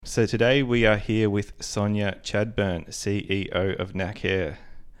So today we are here with Sonia Chadburn, CEO of NAC Hair.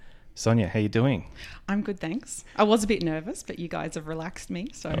 Sonia, how are you doing? I'm good, thanks. I was a bit nervous, but you guys have relaxed me.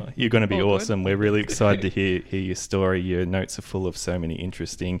 So you're going to be awesome. Good. We're really excited to hear your story. Your notes are full of so many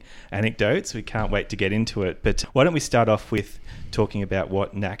interesting anecdotes. We can't wait to get into it. But why don't we start off with talking about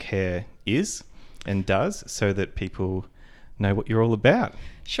what NAC Hair is and does so that people know what you're all about.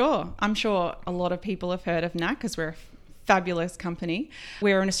 Sure. I'm sure a lot of people have heard of NAC because we're a fabulous company.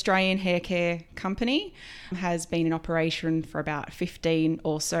 We're an Australian hair care company, has been in operation for about 15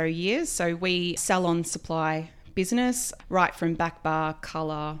 or so years. So we salon supply business, right from back bar,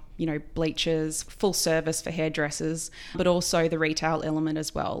 colour, bleachers, full service for hairdressers, but also the retail element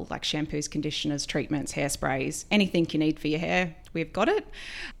as well, like shampoos, conditioners, treatments, hairsprays, anything you need for your hair, we've got it.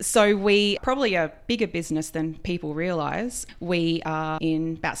 So we probably a bigger business than people realise. We are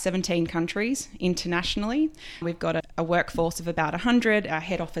in about 17 countries internationally. We've got a workforce of about 100. Our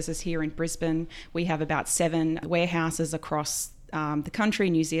head office is here in Brisbane. We have about 7 warehouses across the country,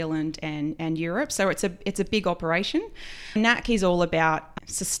 New Zealand and Europe. So it's a big operation. NAC is all about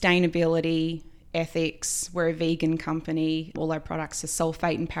sustainability, ethics. We're a vegan company. All our products are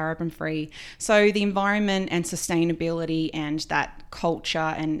sulfate and paraben free. So the environment and sustainability and that culture,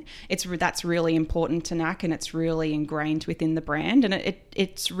 and that's really important to NAC, and it's really ingrained within the brand, and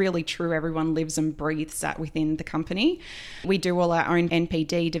it's really true. Everyone lives and breathes that within the company. We do all our own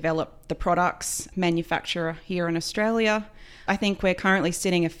NPD, develop the products, manufacture here in Australia. I think we're currently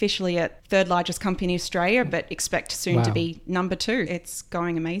sitting officially at third largest company in Australia, but expect soon to be number 2. It's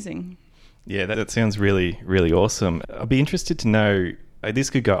going amazing. Yeah, that sounds really, really awesome. I'd be interested to know,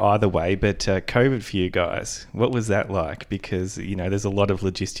 this could go either way, but COVID for you guys, what was that like? Because, there's a lot of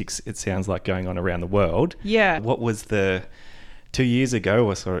logistics, it sounds like, going on around the world. Yeah. What was the 2 years ago,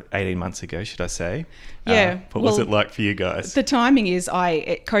 or sort of 18 months ago, should I say? Yeah. What was it like for you guys? The timing is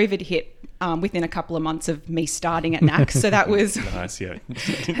COVID hit within a couple of months of me starting at NAC. So that was nice, yeah.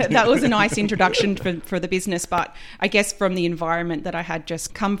 That was a nice introduction for the business. But I guess from the environment that I had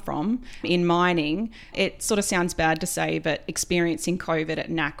just come from in mining, it sort of sounds bad to say, but experiencing COVID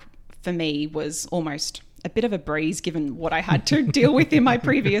at NAC for me was almost a bit of a breeze given what I had to deal with in my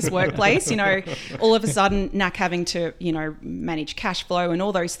previous workplace. All of a sudden NAC having to, manage cash flow and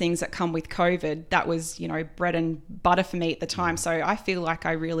all those things that come with COVID, that was, bread and butter for me at the time. So I feel like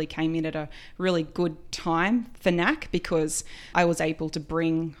I really came in at a really good time for NAC because I was able to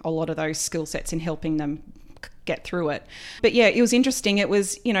bring a lot of those skill sets in helping them get through it. But yeah, it was interesting. It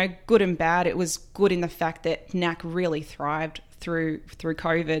was, good and bad. It was good in the fact that NAC really thrived through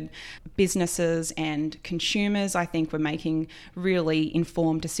COVID. Businesses and consumers, I think, were making really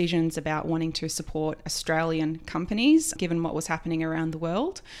informed decisions about wanting to support Australian companies, given what was happening around the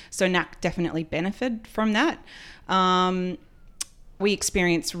world. So NAC definitely benefited from that. We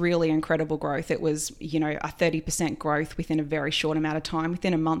experienced really incredible growth. It was, a 30% growth within a very short amount of time,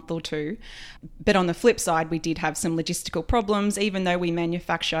 within a month or two. But on the flip side, we did have some logistical problems, even though we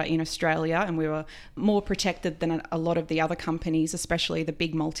manufacture in Australia and we were more protected than a lot of the other companies, especially the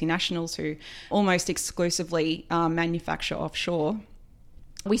big multinationals who almost exclusively manufacture offshore.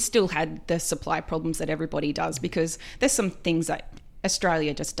 We still had the supply problems that everybody does because there's some things that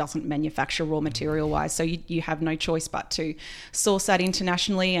Australia just doesn't manufacture raw material wise. So you have no choice but to source that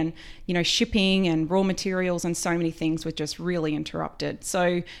internationally, and, shipping and raw materials and so many things were just really interrupted.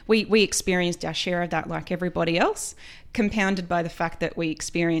 So we experienced our share of that like everybody else, compounded by the fact that we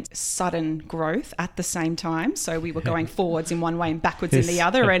experienced sudden growth at the same time. So we were going forwards in one way and backwards in the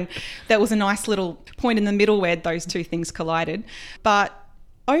other. And that was a nice little point in the middle where those two things collided. But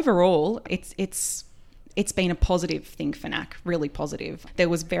overall, it's been a positive thing for NAC, really positive. There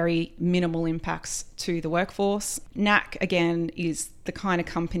was very minimal impacts to the workforce. NAC, again, is the kind of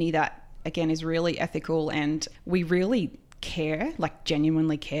company that, again, is really ethical, and we really care, like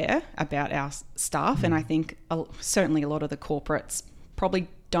genuinely care about our staff. And I think certainly a lot of the corporates probably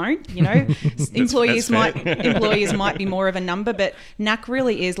don't, employees might be more of a number, but NAC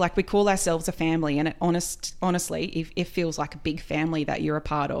really is, like, we call ourselves a family, and honestly, it feels like a big family that you're a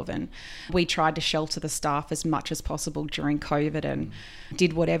part of. And we tried to shelter the staff as much as possible during COVID and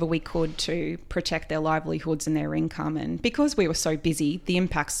did whatever we could to protect their livelihoods and their income. And because we were so busy, the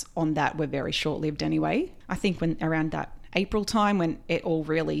impacts on that were very short-lived anyway. I think when around that April time when it all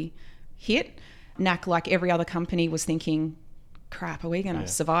really hit, NAC, like every other company, was thinking, crap, are we going to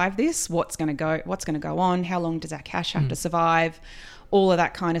survive this? What's going to go on? How long does our cash have to survive? All of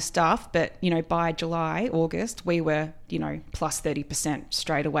that kind of stuff. But, by July, August, we were, plus 30%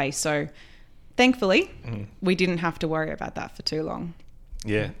 straight away. So thankfully, we didn't have to worry about that for too long.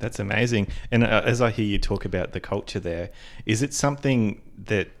 Yeah, that's amazing. And as I hear you talk about the culture there, is it something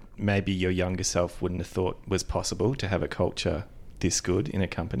that maybe your younger self wouldn't have thought was possible to have a culture this good in a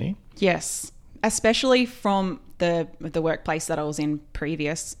company? Yes, especially from the workplace that I was in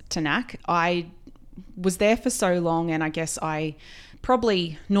previous to NAC. I was there for so long, and I guess I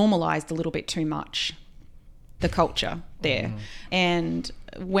probably normalized a little bit too much the culture there. And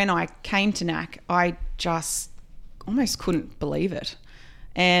when I came to NAC, I just almost couldn't believe it.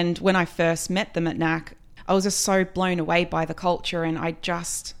 And when I first met them at NAC, I was just so blown away by the culture, and I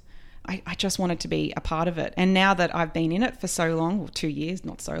just wanted to be a part of it. And now that I've been in it for so long, well, 2 years,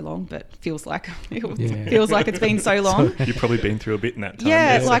 not so long, but feels like it's been so long. You've probably been through a bit in that time.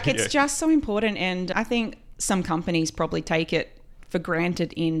 Yeah, like it's just so important. And I think some companies probably take it for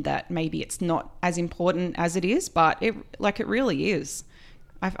granted in that maybe it's not as important as it is, but it really is.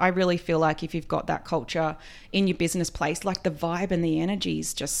 I really feel like if you've got that culture in your business place, like the vibe and the energy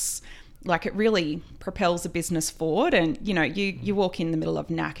is just like it really propels the business forward. And, you know, you walk in the middle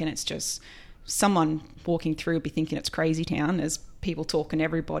of NAC and it's just someone walking through will be thinking it's crazy town. There's people talking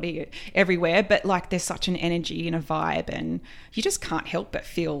everybody everywhere, but like there's such an energy and a vibe, and you just can't help but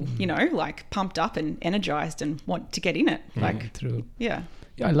feel, you know, like pumped up and energized and want to get in it. Like, true. Yeah.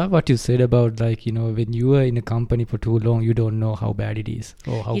 I love what you said about, like, you know, when you are in a company for too long, you don't know how bad it is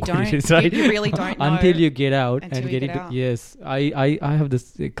or how good it is, right? You really don't know until you get out and get it. Yes, I have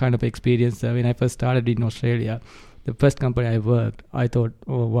this kind of experience. When I first started in Australia, the first company I worked, I thought,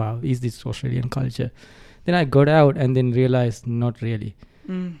 oh wow, is this Australian culture? Then I got out and then realized not really.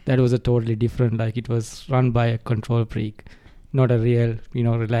 That was a totally different, like it was run by a control freak, not a real, you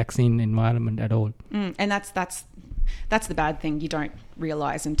know, relaxing environment at all. And that's the bad thing. You don't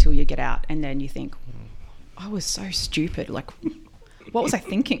realize until you get out, and then you think, I was so stupid. Like, what was I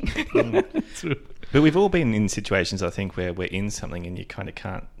thinking? But we've all been in situations, I think, where we're in something and you kind of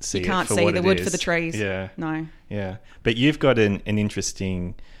can't see it for what it is. You can't see the wood for the trees. Yeah. No. Yeah. But you've got an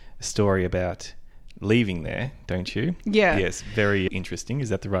interesting story about leaving there, don't you? Yeah. Yes. Very interesting. Is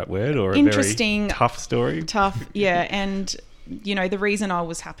that the right word? Or interesting, a very tough story? Tough, yeah. And, you know, the reason I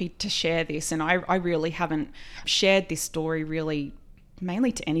was happy to share this, and I really haven't shared this story really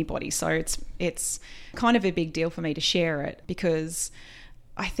mainly to anybody. So it's kind of a big deal for me to share it, because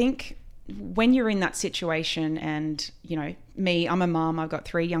I think when you're in that situation, and, you know, me, I'm a mum, I've got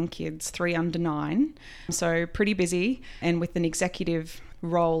 3 young kids, 3 under 9, so pretty busy, and with an executive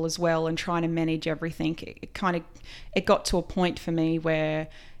role as well, and trying to manage everything, it got to a point for me where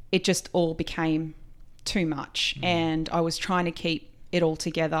it just all became too much, and I was trying to keep it all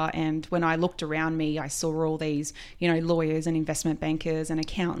together. And when I looked around me, I saw all these, you know, lawyers and investment bankers and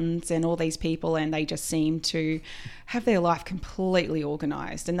accountants and all these people, and they just seemed to have their life completely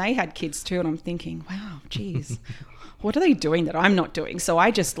organised, and they had kids too. And I'm thinking, wow, geez, what are they doing that I'm not doing? So I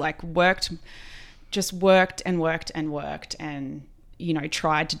just worked and you know,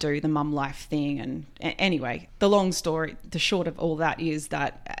 tried to do the mum life thing. And anyway, the short of all that is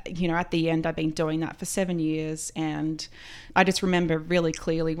that, you know, at the end, I've been doing that for 7 years. And I just remember really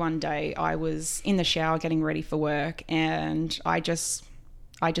clearly one day I was in the shower getting ready for work, and I just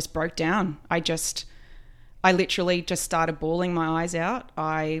broke down. I literally just started bawling my eyes out.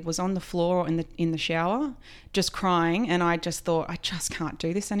 I was on the floor in the shower, just crying, and I just thought, I just can't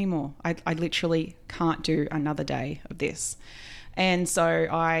do this anymore. I literally can't do another day of this. And so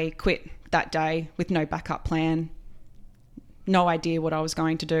I quit that day with no backup plan, no idea what I was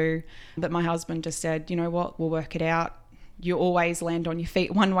going to do. But my husband just said, you know what, we'll work it out. You always land on your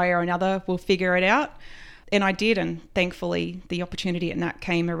feet one way or another. We'll figure it out. And I did. And thankfully, the opportunity at NAC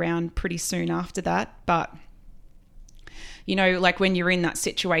came around pretty soon after that. But, you know, like when you're in that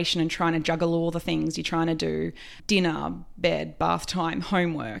situation and trying to juggle all the things, you're trying to do dinner, bed, bath time,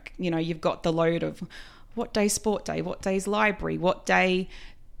 homework, you know, you've got the load of what day's sport day, what day's library, what day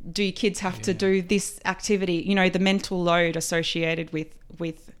do your kids have to do this activity, you know, the mental load associated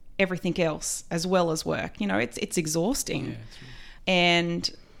with everything else as well as work, you know, it's exhausting. Yeah,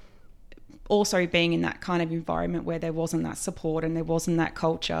 and also being in that kind of environment where there wasn't that support and there wasn't that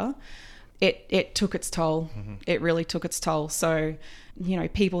culture, it took its toll. It really took its toll. So, you know,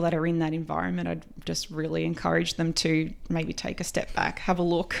 people that are in that environment, I'd just really encourage them to maybe take a step back, have a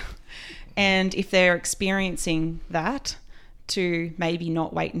look. And if they're experiencing that, to maybe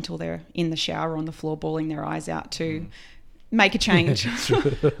not wait until they're in the shower on the floor bawling their eyes out to make a change.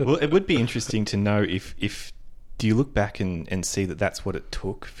 Well, it would be interesting to know if do you look back and see that that's what it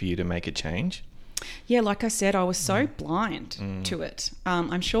took for you to make a change? Yeah, like I said, I was so blind to it.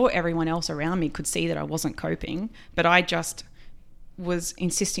 I'm sure everyone else around me could see that I wasn't coping, but I just was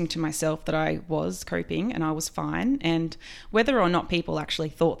insisting to myself that I was coping and I was fine. And whether or not people actually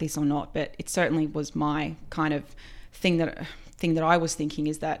thought this or not, but it certainly was my kind of thing that I was thinking,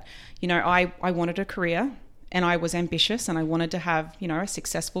 is that, you know, I wanted a career and I was ambitious and I wanted to have, you know, a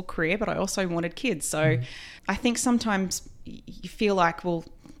successful career, but I also wanted kids. So I think sometimes you feel like, well,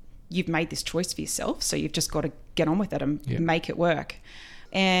 you've made this choice for yourself, so you've just got to get on with it and make it work.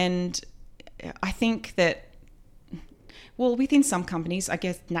 And I think that, well, within some companies, I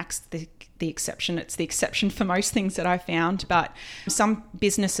guess NAC's the exception. It's the exception for most things that I found, but some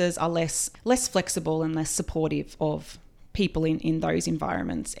businesses are less flexible and less supportive of people in those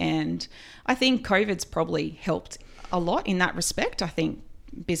environments. And I think COVID's probably helped a lot in that respect. I think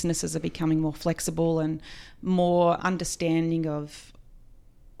businesses are becoming more flexible and more understanding of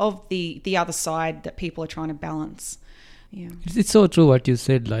the other side that people are trying to balance. Yeah. It's so true what you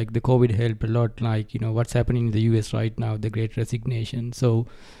said, like the COVID helped a lot, like, you know, what's happening in the US right now, the great resignation. So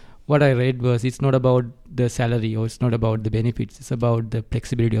what I read was, it's not about the salary or it's not about the benefits, it's about the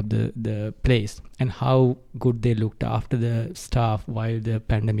flexibility of the place and how good they looked after the staff while the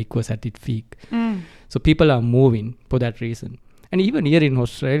pandemic was at its peak. So people are moving for that reason. And even here in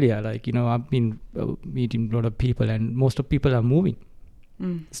Australia, like, you know, I've been meeting a lot of people and most of people are moving.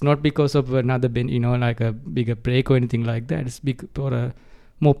 It's not because of another, you know, like a bigger break or anything like that. It's for a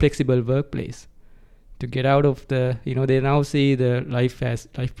more flexible workplace to get out of the, you know, they now see the life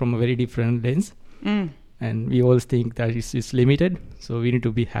from a very different lens. And we always think that it's limited. So we need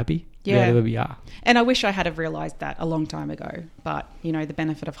to be happy wherever we are. And I wish I had have realised that a long time ago. But, you know, the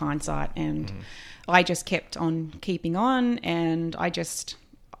benefit of hindsight. And I just kept on keeping on. And I just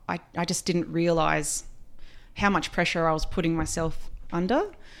didn't realise how much pressure I was putting myself under,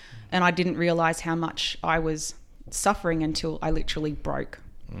 and I didn't realize how much I was suffering until I literally broke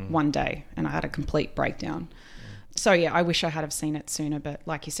one day and I had a complete breakdown. So yeah, I wish I had have seen it sooner, but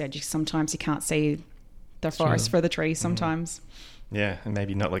like you said, sometimes you can't see the forest for the trees sometimes. Yeah, and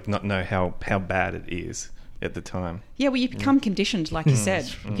maybe not know how bad it is at the time. Yeah, well, you become conditioned, like you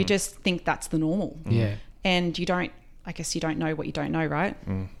said. You just think that's the normal. Yeah. And you don't know what you don't know, right?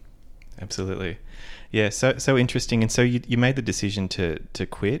 Absolutely. Yeah, so interesting. And so you made the decision to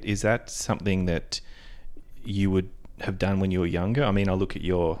quit. Is that something that you would have done when you were younger? I mean, I look at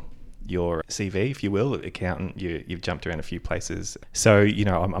your CV, if you will, accountant, you've jumped around a few places. So, you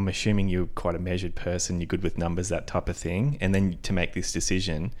know, I'm assuming you're quite a measured person, you're good with numbers, that type of thing. And then to make this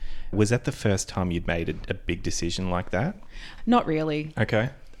decision, was that the first time you'd made a big decision like that? Not really. Okay.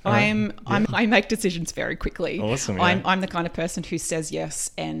 I make decisions very quickly. Awesome. Yeah. I'm the kind of person who says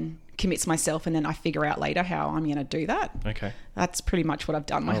yes and commits myself, and then I figure out later how I'm going to do that. Okay. That's pretty much what I've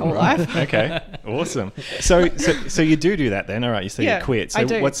done my whole life. Okay. Awesome. So you do that then. All right. So you quit. So I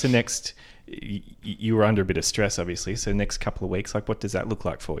do. What's the next? You were under a bit of stress, obviously. So next couple of weeks, like, what does that look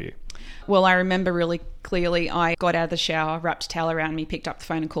like for you? Well, I remember really clearly. I got out of the shower, wrapped a towel around me, picked up the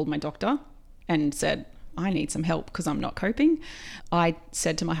phone and called my doctor and said, I need some help because I'm not coping. I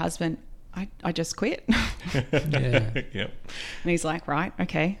said to my husband, I just quit. Yeah. Yep. And he's like, right,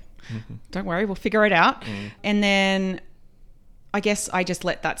 okay. Don't worry, we'll figure it out. And then I guess I just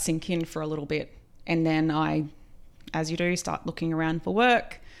let that sink in for a little bit. And then I, as you do, start looking around for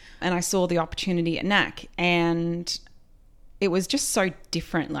work. And I saw the opportunity at NAC, and it was just so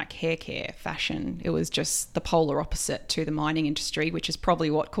different, like hair care, fashion. It was just the polar opposite to the mining industry, which is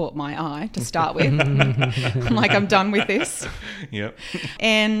probably what caught my eye to start with. I'm like, I'm done with this. Yep.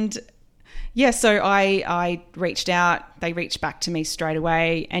 And yeah, so I reached out. They reached back to me straight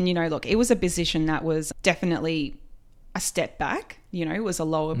away. And, you know, look, it was a position that was definitely a step back. You know, it was a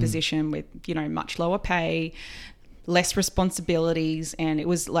lower position with, you know, much lower pay, less responsibilities, and it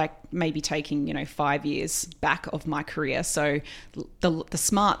was like maybe taking, you know, 5 years back of my career. So the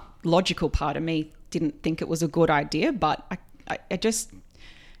smart, logical part of me didn't think it was a good idea, but I just,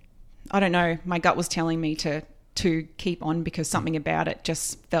 I don't know, my gut was telling me to keep on because something about it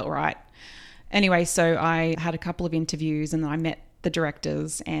just felt right. Anyway, so I had a couple of interviews and then I met the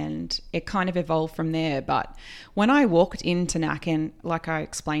directors and it kind of evolved from there. But when I walked into NAC, and like I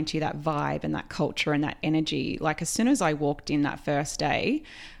explained to you, that vibe and that culture and that energy, like as soon as I walked in that first day,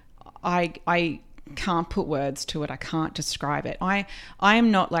 I can't put words to it. I can't describe it. I am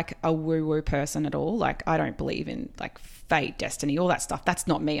not like a woo-woo person at all. Like I don't believe in like fate, destiny, all that stuff. That's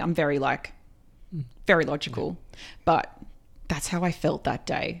not me. I'm very logical. But that's how I felt that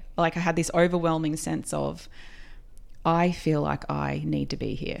day. Like I had this overwhelming sense of, I feel like I need to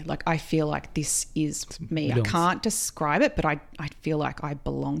be here. Like I feel like this is me. I can't describe it, but I feel like I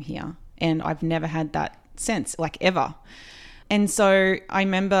belong here. And I've never had that sense, like ever. And so I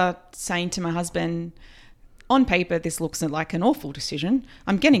remember saying to my husband, on paper, this looks like an awful decision.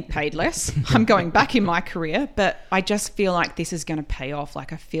 I'm getting paid less. I'm going back in my career, but I just feel like this is going to pay off.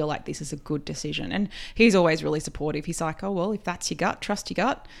 Like, I feel like this is a good decision. And he's always really supportive. He's like, oh, well, if that's your gut, trust your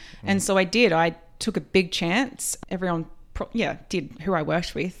gut. And so I did. I took a big chance. Everyone, who I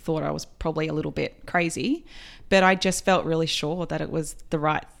worked with thought I was probably a little bit crazy, but I just felt really sure that it was the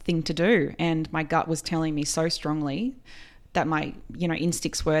right thing to do. And my gut was telling me so strongly that my,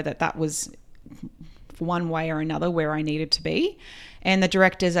 instincts were that was one way or another where I needed to be. And the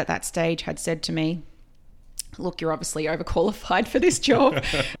directors at that stage had said to me, look, you're obviously overqualified for this job.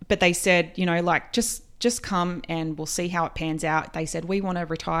 But they said, just come and we'll see how it pans out. They said, we want to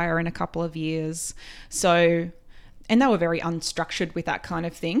retire in a couple of years. So, and they were very unstructured with that kind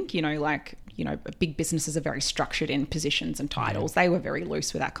of thing. Big businesses are very structured in positions and titles. They were very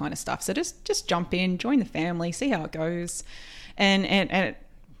loose with that kind of stuff. So just jump in, join the family, see how it goes. And it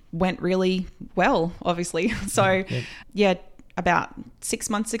went really well, obviously. So about 6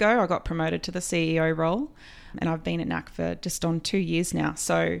 months ago, I got promoted to the CEO role, and I've been at NAC for just on 2 years now.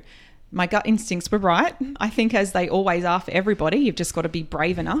 So my gut instincts were right. I think, as they always are for everybody, you've just got to be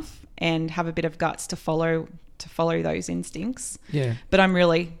brave enough and have a bit of guts to follow those instincts. Yeah. But I'm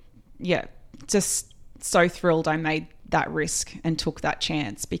really, just so thrilled I made that risk and took that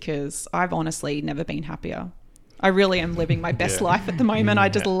chance, because I've honestly never been happier. I really am living my best life at the moment.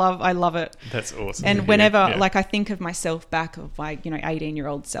 I love it. That's awesome. And whenever, I think of myself back of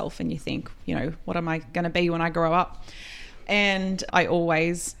 18-year-old self, and you think, what am I going to be when I grow up? And I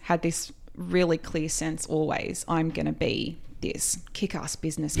always had this really clear sense, I'm going to be this kick-ass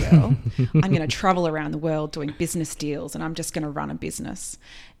business girl. I'm going to travel around the world doing business deals, and I'm just going to run a business.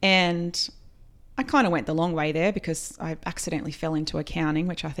 And I kind of went the long way there, because I accidentally fell into accounting,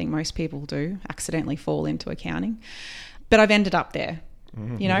 which I think most people do, accidentally fall into accounting. But I've ended up there.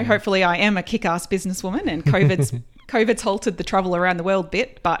 Hopefully I am a kick-ass businesswoman, and COVID's halted the travel around the world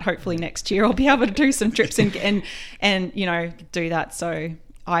bit, but hopefully next year I'll be able to do some trips and do that. So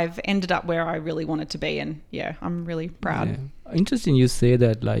I've ended up where I really wanted to be, and I'm really proud. Yeah. Interesting you say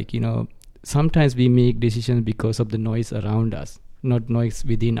that, sometimes we make decisions because of the noise around us, not noise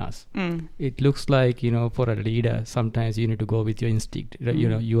within us. It looks like, for a leader, sometimes you need to go with your instinct,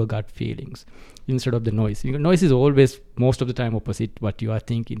 your gut feelings, instead of the noise. Noise is always, most of the time, opposite what you are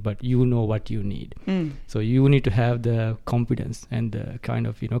thinking, but you know what you need. So you need to have the confidence and the kind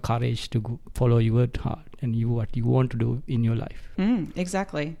of, courage to follow your heart and what you want to do in your life.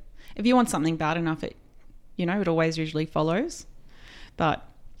 Exactly. If you want something bad enough, it always usually follows. But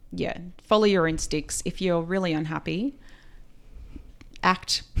follow your instincts. If you're really unhappy,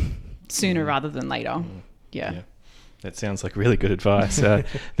 act sooner rather than later. Yeah. That sounds like really good advice.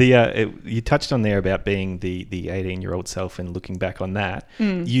 You touched on there about being the 18-year-old self and looking back on that.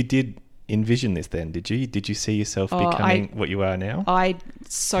 You did envision this then, did you? Did you see yourself becoming what you are now? I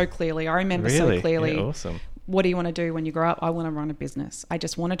remember so clearly. Yeah, awesome. What do you want to do when you grow up? I want to run a business. I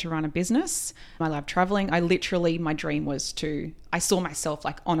just wanted to run a business. I love traveling. My dream was I saw myself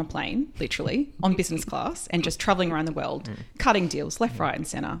on a plane, literally, on business class, and just traveling around the world, cutting deals left, right and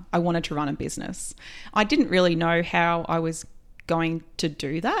center. I wanted to run a business. I didn't really know how I was going to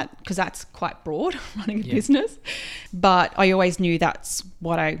do that, because that's quite broad, running a business, but I always knew that's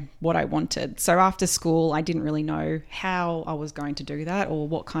what I wanted. So after school, I didn't really know how I was going to do that or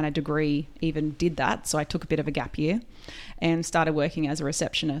what kind of degree even did that. So I took a bit of a gap year and started working as a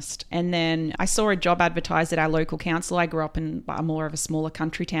receptionist. And then I saw a job advertised at our local council. I grew up in more of a smaller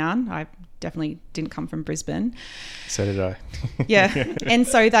country town. I definitely didn't come from Brisbane. So did I. Yeah. And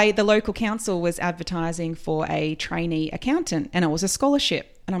so the local council was advertising for a trainee accountant, and it was a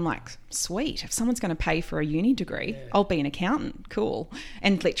scholarship. And I'm like, sweet, if someone's going to pay for a uni degree, I'll be an accountant. Cool.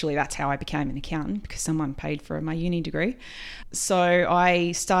 And literally that's how I became an accountant, because someone paid for my uni degree. So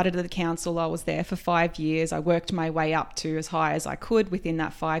I started at the council. I was there for 5 years. I worked my way up to as high as I could within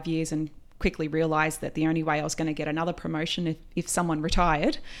that 5 years, and quickly realised that the only way I was going to get another promotion if someone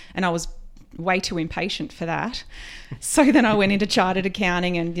retired, and I was way too impatient for that. So then I went into chartered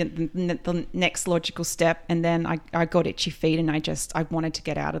accounting, and the next logical step, and then I got itchy feet, and I wanted to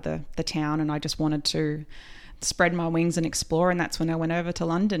get out of the town, and I just wanted to spread my wings and explore, and that's when I went over to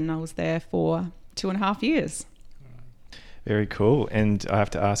London, and I was there for 2.5 years. Very cool. And I have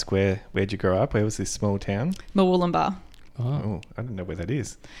to ask, where'd you grow up? Where was this small town? Murwillumbah. Oh, I don't know where that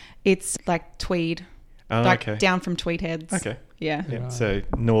is. It's like Tweed. Oh, okay. Down from Tweed Heads. Okay. Yeah. Right. So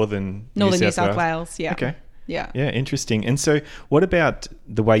northern New South Wales. Yeah. Okay. Yeah. Yeah, interesting. And so what about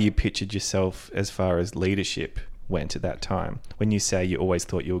the way you pictured yourself as far as leadership went at that time? When you say you always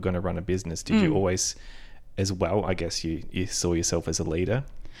thought you were going to run a business, did you always, as well, I guess you saw yourself as a leader?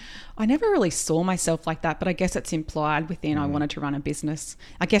 I never really saw myself like that, but I guess it's implied within I wanted to run a business.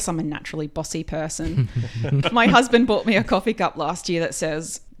 I guess I'm a naturally bossy person. My husband bought me a coffee cup last year that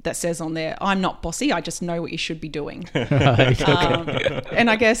says on there, "I'm not bossy, I just know what you should be doing." Right, okay. And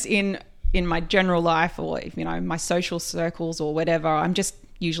I guess in my general life, or my social circles or whatever, I'm just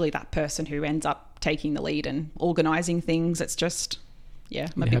usually that person who ends up taking the lead and organising things. It's just,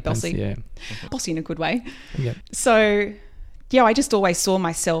 I'm a bit bossy. Yeah. Bossy in a good way. Yeah. So, I just always saw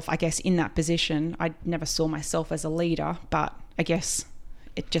myself, I guess, in that position. I never saw myself as a leader, but I guess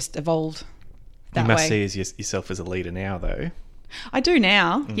it just evolved that way. You must see yourself as a leader now, though. I do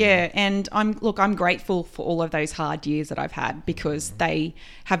now, and I'm grateful for all of those hard years that I've had, because they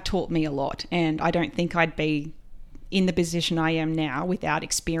have taught me a lot, and I don't think I'd be in the position I am now without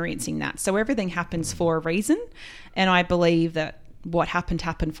experiencing that. So everything happens for a reason, and I believe that what happened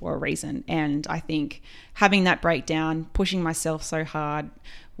for a reason. And I think having that breakdown, pushing myself so hard,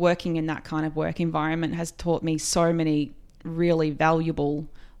 working in that kind of work environment has taught me so many really valuable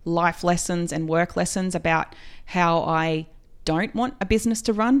life lessons and work lessons about how I don't want a business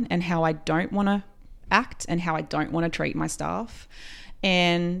to run, and how I don't want to act, and how I don't want to treat my staff.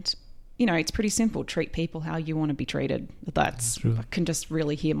 And it's pretty simple. Treat people how you want to be treated. That's true. I can just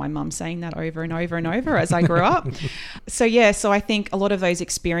really hear my mum saying that over and over and over as I grew up. So I think a lot of those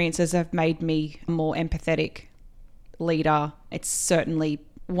experiences have made me a more empathetic leader. It's certainly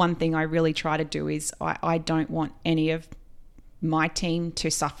one thing I really try to do is I don't want any of my team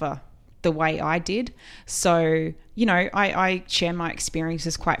to suffer the way I did. So, I share my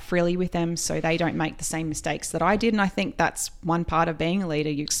experiences quite freely with them so they don't make the same mistakes that I did. And I think that's one part of being a leader.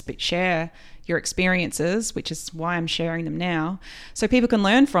 You share your experiences, which is why I'm sharing them now, so people can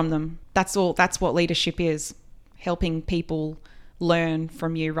learn from them. That's all. That's what leadership is, helping people learn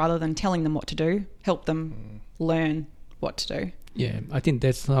from you rather than telling them what to do. Help them learn what to do. Yeah, I think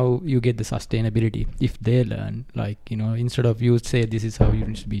that's how you get the sustainability. If they learn, instead of you say this is how you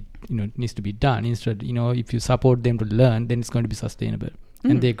needs to be done. Instead, if you support them to learn, then it's going to be sustainable,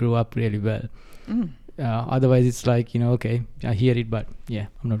 and they grow up really well. Otherwise, it's like okay, I hear it, but I'm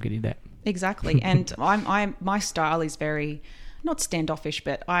not getting that. Exactly, and my style is very not standoffish,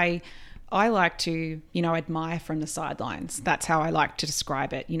 but I like to, admire from the sidelines. That's how I like to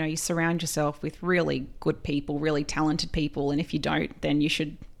describe it. You surround yourself with really good people, really talented people. And if you don't, then you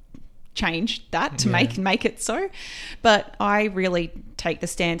should change that to make it so. But I really take the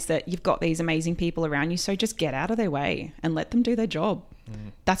stance that you've got these amazing people around you. So just get out of their way and let them do their job.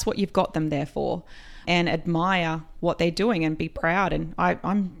 That's what you've got them there for. And admire what they're doing and be proud. And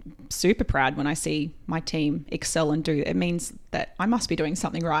I'm super proud when I see my team excel and do it. It means that I must be doing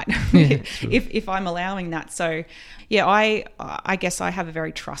something right if I'm allowing that. So I guess I have a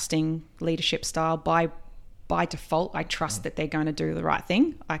very trusting leadership style. By default, I trust that they're going to do the right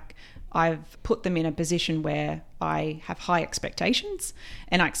thing. I've put them in a position where I have high expectations,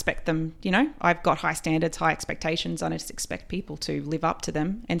 and I expect them, I've got high standards, high expectations, and I just expect people to live up to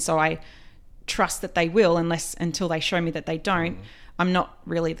them. And so I trust that they will, until they show me that they don't. I'm not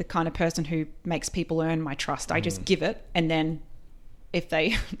really the kind of person who makes people earn my trust. I just give it, and then if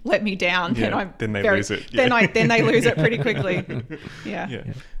they let me down, then they lose it. Then they lose it pretty quickly. Yeah.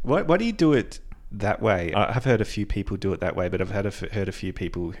 Why do you do it that way? I've heard a few people do it that way, but I've heard a few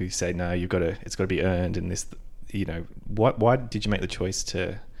people who say no, it's got to be earned, and this, why did you make the choice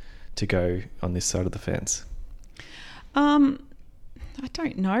to go on this side of the fence? I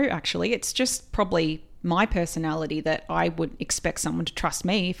don't know, actually. It's just probably my personality that I would expect someone to trust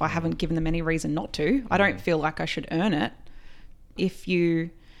me if I haven't given them any reason not to. I don't feel like I should earn it. If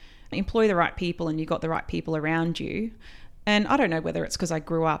you employ the right people and you got the right people around you, and I don't know whether it's because I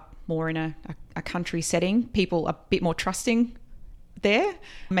grew up more in a country setting, people are a bit more trusting there.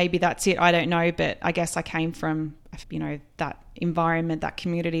 Maybe that's it. I don't know. But I guess I came from, that environment, that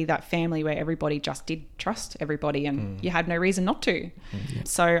community, that family where everybody just did trust everybody, and you had no reason not to.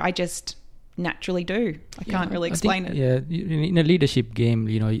 So I just naturally do. I can't really explain it. Yeah, in a leadership game,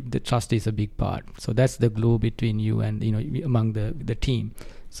 the trust is a big part. So that's the glue between you and, among the team.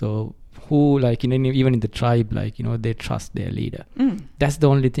 So who, even in the tribe, they trust their leader. That's the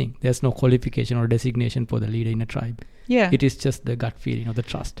only thing. There's no qualification or designation for the leader in a tribe. Yeah. It is just the gut feeling, the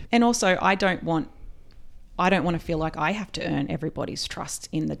trust. And also, I don't want to feel like I have to earn everybody's trust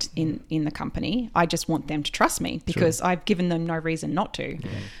in the company. I just want them to trust me because I've given them no reason not to. Yeah.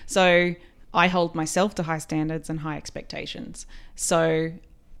 So I hold myself to high standards and high expectations. So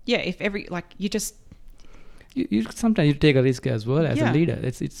if you sometimes you take a risk as well as a leader.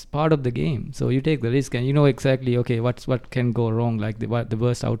 It's part of the game. So you take the risk and you know exactly what can go wrong, the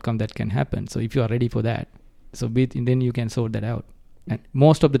worst outcome that can happen. So if you are ready for that, then you can sort that out. And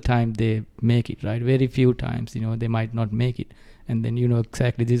most of the time they make it, right? Very few times, they might not make it. And then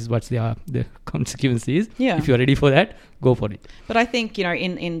exactly this is what the consequence is. Yeah. If you're ready for that, go for it. But I think,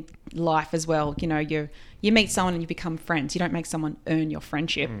 in life as well, you meet someone and you become friends. You don't make someone earn your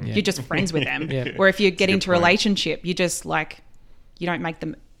friendship. Yeah. You're just friends with them. Yeah. Or if you get into a point. relationship, you just you don't make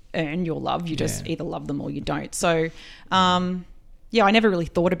them earn your love. You just either love them or you don't. So, I never really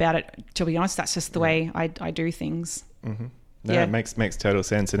thought about it, to be honest. That's just the way I do things. Mm-hmm. No, Yeah. it makes total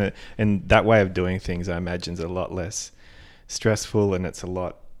sense, and that way of doing things, I imagine, is a lot less stressful, and it's a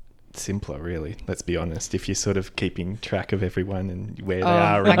lot simpler, really. Let's be honest. If you're sort of keeping track of everyone and where they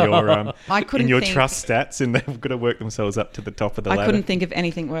are in your I couldn't in your think- trust stats, and they've got to work themselves up to the top of the ladder. I couldn't think of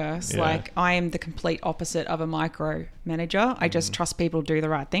anything worse. Yeah. I am the complete opposite of a micromanager. I just trust people to do the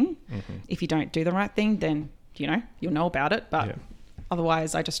right thing. Mm-hmm. If you don't do the right thing, then you'll know about it. But Yeah.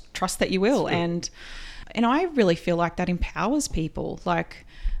 otherwise, I just trust that you will. And I really feel like that empowers people.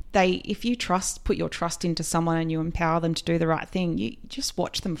 If you put your trust into someone and you empower them to do the right thing, you just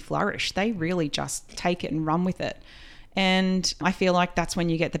watch them flourish. They really just take it and run with it. And I feel like that's when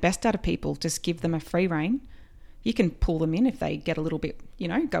you get the best out of people. Just give them a free rein. You can pull them in if they get a little bit,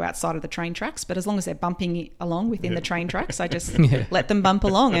 go outside of the train tracks. But as long as they're bumping along within the train tracks, I just let them bump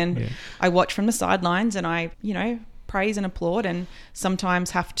along. And I watch from the sidelines and I, praise and applaud, and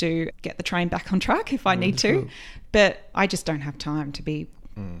sometimes have to get the train back on track if I need to. But I just don't have time to be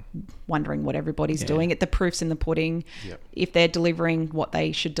wondering what everybody's doing. The proof's in the pudding. Yep. If they're delivering what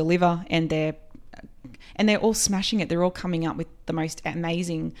they should deliver and they're all smashing it, they're all coming up with the most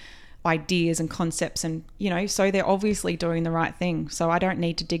amazing ideas and concepts, and so they're obviously doing the right thing. So I don't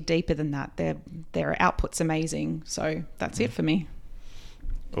need to dig deeper than that. Their output's amazing. So that's it for me.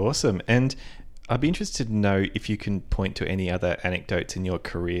 Awesome. And I'd be interested to know if you can point to any other anecdotes in your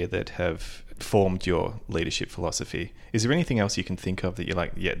career that have formed your leadership philosophy. Is there anything else you can think of that you're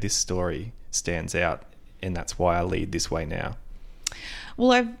like, yeah, this story stands out and that's why I lead this way now?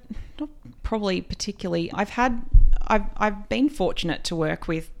 Well, I've not probably particularly. I've been fortunate to work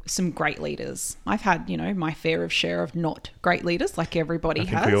with some great leaders. I've had, my fair share of not great leaders, like everybody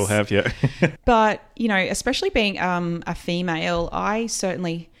has. I think we all have, yeah. But, especially being a female, I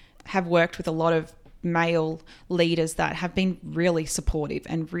certainly have worked with a lot of male leaders that have been really supportive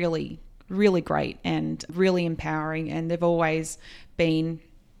and really, really great and really empowering. And they've always been,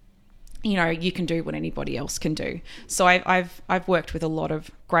 you can do what anybody else can do. So I've worked with a lot of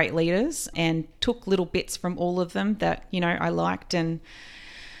great leaders and took little bits from all of them that, I liked. And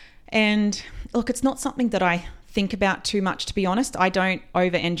look, it's not something that I think about too much, to be honest. I don't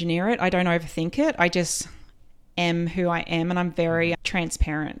over-engineer it. I don't overthink it. I just am who I am, and I'm very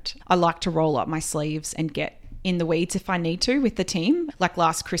transparent. I like to roll up my sleeves and get in the weeds if I need to with the team. Like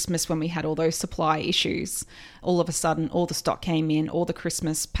last Christmas when we had all those supply issues, all of a sudden all the stock came in, all the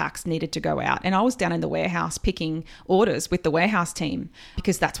Christmas packs needed to go out, and I was down in the warehouse picking orders with the warehouse team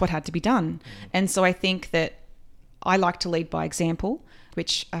because that's what had to be done. And so I think that I like to lead by example,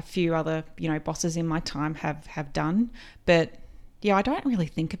 which a few other bosses in my time have done. But yeah, I don't really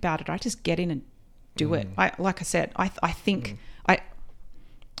think about it. I just get in and do it. Like I said, I think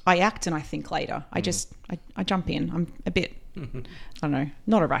I act and I think later. I jump in. I'm a bit, I don't know,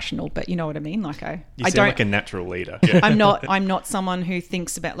 not irrational, but you know what I mean. Like I sound don't like a natural leader. I'm not someone who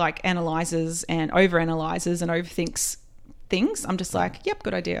thinks about analyzes and overanalyzes and overthinks things. I'm just like, yep,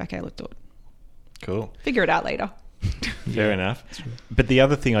 good idea. Okay, let's do it. Cool. Figure it out later. Fair enough. But the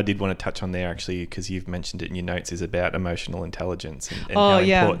other thing I did want to touch on there, actually, because you've mentioned it in your notes, is about emotional intelligence and how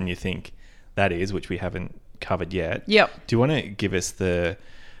important you think that is, which we haven't covered yet. Yep. Do you want to give us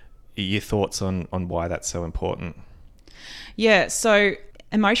your thoughts on why that's so important? Yeah, so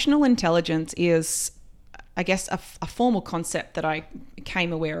emotional intelligence is, I guess, a formal concept that I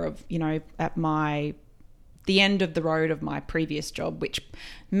became aware of, at the end of the road of my previous job, which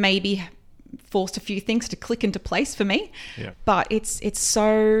maybe forced a few things to click into place for me. Yeah. But it's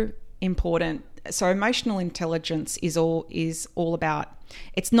so important. So emotional intelligence is all about,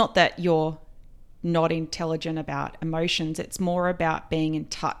 it's not that you're not intelligent about emotions. It's more about being in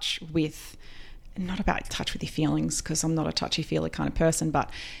touch with, not about touch with your feelings, because I'm not a touchy-feely kind of person, but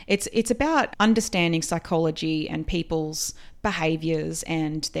it's about understanding psychology and people's behaviors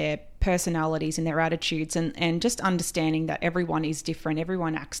and their personalities and their attitudes, and just understanding that everyone is different,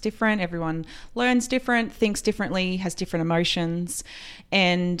 everyone acts different, everyone learns different, thinks differently, has different emotions,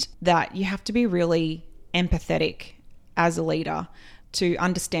 and that you have to be really empathetic as a leader to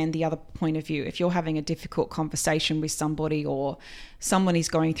understand the other point of view. If you're having a difficult conversation with somebody or someone is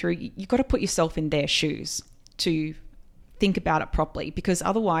going through, you've got to put yourself in their shoes to think about it properly, because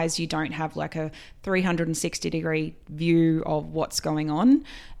otherwise you don't have like a 360-degree view of what's going on,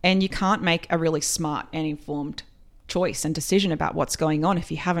 and you can't make a really smart and informed choice and decision about what's going on if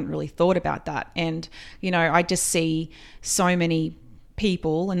you haven't really thought about that. And, you know, I just see so many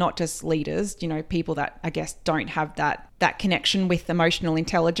people, and not just leaders, you know, people that I guess don't have that connection with emotional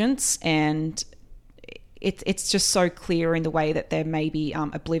intelligence, and it's just so clear in the way that they're maybe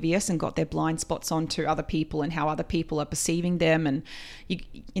oblivious and got their blind spots onto other people and how other people are perceiving them. And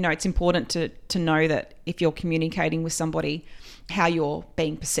you know, it's important to know that if you're communicating with somebody, how you're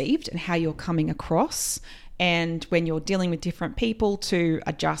being perceived and how you're coming across, and when you're dealing with different people, to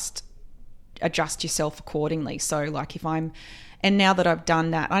adjust yourself accordingly. So like and now that I've done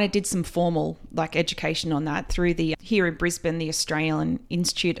that, I did some formal like education on that through here in Brisbane, the Australian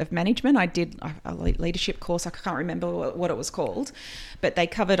Institute of Management. I did a leadership course. I can't remember what it was called, but they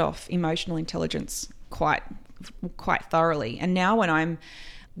covered off emotional intelligence quite thoroughly. And now when I'm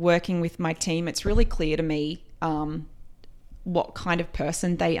working with my team, it's really clear to me what kind of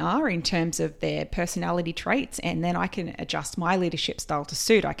person they are in terms of their personality traits, and then I can adjust my leadership style to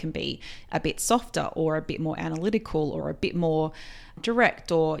suit. I can be a bit softer or a bit more analytical or a bit more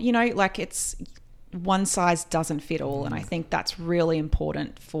direct, or, you know, like it's one size doesn't fit all. And I think that's really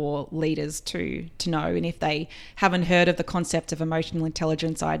important for leaders to know. And if they haven't heard of the concept of emotional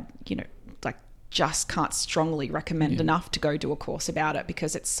intelligence, I, you know, like just can't strongly recommend enough to go do a course about it,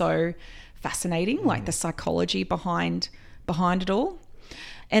 because it's so fascinating, like the psychology behind it all.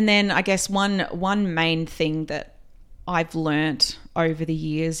 And then I guess one main thing that I've learnt over the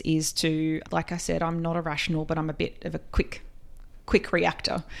years is to, like I said, I'm not irrational, but I'm a bit of a quick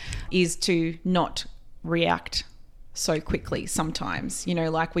reactor, is to not react so quickly sometimes. You know,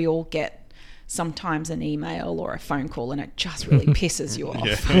 like we all get sometimes an email or a phone call and it just really pisses you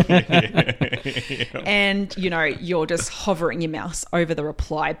off. And, you know, you're just hovering your mouse over the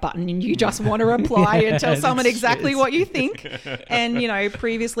reply button and you just want to reply and tell someone exactly what you think. And, you know,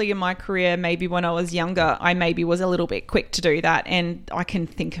 previously in my career, maybe when I was younger, I maybe was a little bit quick to do that. And I can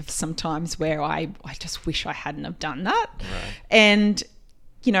think of some times where I just wish I hadn't have done that. Right. And,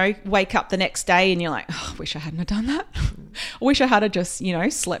 you know, wake up the next day and you're like, oh, I wish I hadn't have done that. I wish I had have just, you know,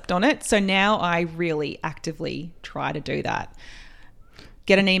 slept on it. So now I really actively try to do that.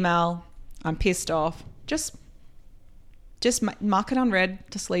 Get an email, I'm pissed off, just mark it unread,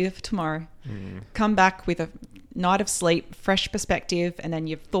 just leave it for tomorrow. Come back with a night of sleep, fresh perspective, and then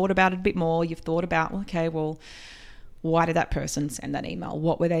you've thought about it a bit more. You've thought about, okay, well, why did that person send that email?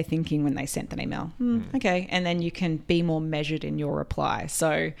 What were they thinking when they sent that email? Okay. And then you can be more measured in your reply.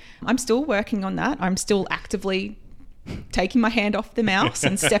 So I'm still working on that. I'm still actively taking my hand off the mouse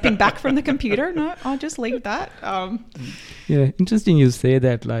and stepping back from the computer. No, I'll just leave that. Yeah, interesting you say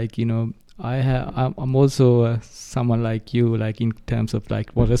that. Like, you know, I'm also someone like you, like in terms of like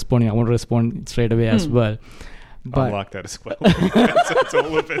responding. I want to respond straight away as well. But I like that as well. That's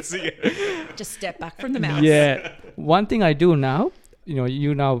all of us. Yeah. Just step back from the mouse. Yeah. One thing I do now, you know,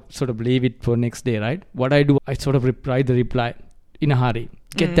 you now sort of leave it for next day, right? What I do, I sort of write the reply in a hurry.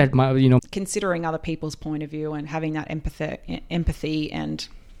 Get that, you know. Considering other people's point of view and having that empathy and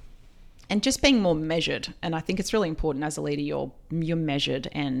just being more measured. And I think it's really important as a leader, you're measured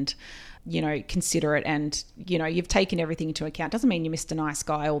and, you know, considerate, and, you know, you've taken everything into account. Doesn't mean you're Mr. Nice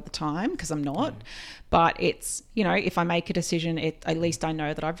Guy all the time, because I'm not. But it's, you know, if I make a decision, at least I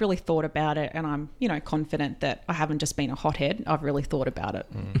know that I've really thought about it, and I'm, you know, confident that I haven't just been a hothead. I've really thought about it.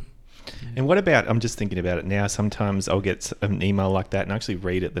 And what about, I'm just thinking about it now, sometimes I'll get an email like that and actually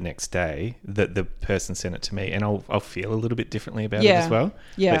read it the next day that the person sent it to me, and I'll feel a little bit differently about it as well.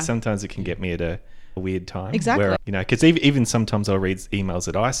 Yeah. But sometimes it can get me at a weird time. Exactly. Where, you know, because even sometimes I'll read emails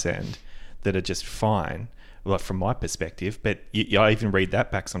that I send that are just fine, like from my perspective, but I even read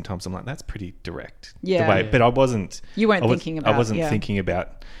that back sometimes. I'm like, that's pretty direct. Yeah. But I wasn't. You weren't thinking about. I wasn't thinking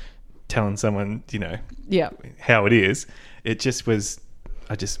about telling someone, you know, yeah, how it is. It just was.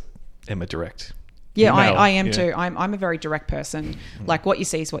 I just am a direct. Yeah, I am too. I'm a very direct person. Like, what you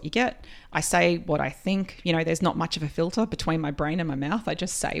see is what you get. I say what I think. You know, there's not much of a filter between my brain and my mouth. I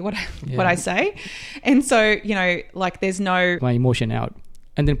just say what I say. And so, you know, like there's no... my emotion out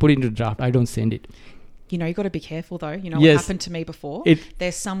and then put it into draft. I don't send it. You know, you got to be careful though. You know, what happened to me before?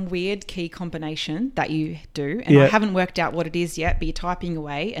 There's some weird key combination that you do, and I haven't worked out what it is yet, but you're typing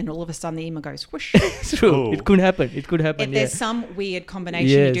away and all of a sudden the email goes whoosh. It's true. Oh. It could happen. There's some weird combination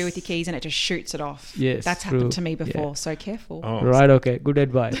you do with your keys and it just shoots it off. Yes, that's happened to me before, so careful. Oh. Right, okay. Good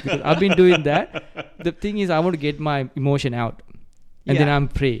advice. Because I've been doing that. The thing is, I want to get my emotion out and then I'm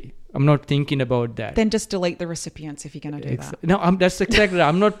free. I'm not thinking about that. Then just delete the recipients if you're going to do that. No, that's exactly right.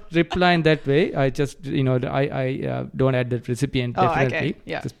 I'm not replying that way. I just, I don't add the recipient, definitely. Okay.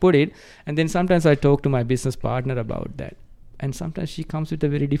 Yeah. Just put it. And then sometimes I talk to my business partner about that. And sometimes she comes with a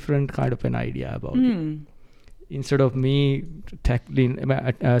very different kind of an idea about it. Instead of me tackling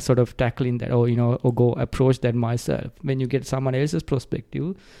that, or go approach that myself. When you get someone else's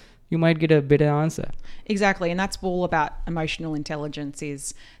perspective, you might get a better answer. Exactly. And that's all about emotional intelligence,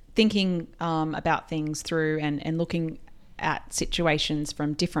 is thinking about things through and looking at situations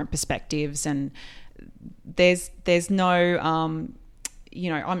from different perspectives. And there's no,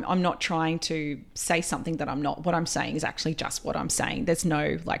 I'm not trying to say something that I'm not. What I'm saying is actually just what I'm saying. There's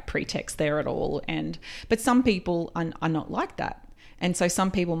no like pretext there at all. But some people are not like that. And so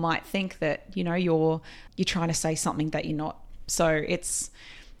some people might think that, you're trying to say something that you're not. So it's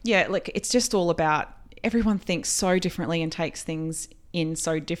just all about, everyone thinks so differently and takes things in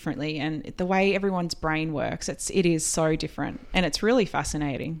so differently, and the way everyone's brain works, it is so different, and it's really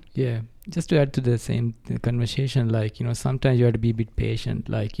fascinating. Yeah, just to add to the same conversation, like, sometimes you have to be a bit patient.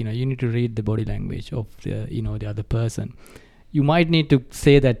 Like, you need to read the body language of the other person. You might need to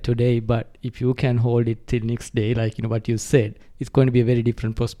say that today, but if you can hold it till next day, like, what you said, it's going to be a very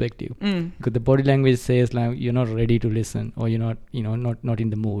different perspective. Because the body language says like you're not ready to listen, or you're not, not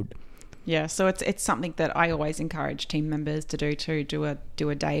in the mood. Yeah, so it's something that I always encourage team members to do too. Do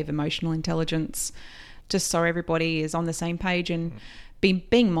a day of emotional intelligence, just so everybody is on the same page, and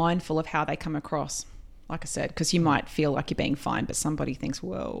being mindful of how they come across. Like I said, because you might feel like you're being fine, but somebody thinks,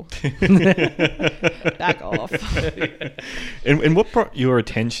 "Whoa, back off." And what brought your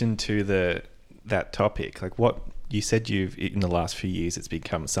attention to that topic? Like, what you said, in the last few years, it's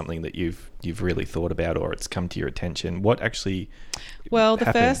become something that you've really thought about, or it's come to your attention. What actually? Well,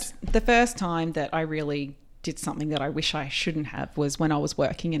 happened? the first time that I really did something that I wish I shouldn't have was when I was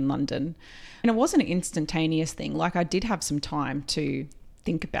working in London, and it wasn't an instantaneous thing. Like, I did have some time to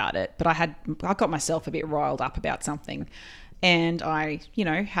think about it, but I got myself a bit riled up about something, and I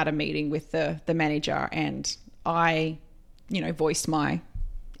had a meeting with the manager, and I voiced my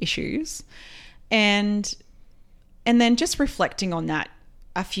issues, and then just reflecting on that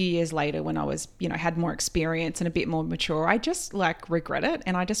a few years later, when I was had more experience and a bit more mature, I just regret it,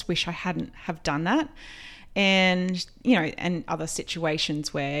 and I just wish I hadn't have done that. And and other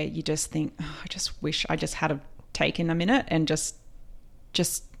situations where you just think, I just wish I just had taken a minute and just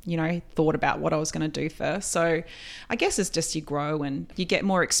thought about what I was going to do first. So I guess it's just, you grow and you get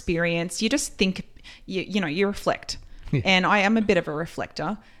more experience. You just think, you reflect. Yeah. And I am a bit of a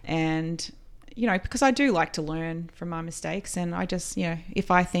reflector, and, because I do like to learn from my mistakes. And I just,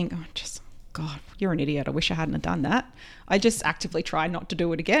 if I think, God, you're an idiot, I wish I hadn't have done that, I just actively try not to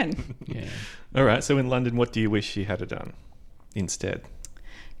do it again. Yeah. All right. So in London, what do you wish you had done instead?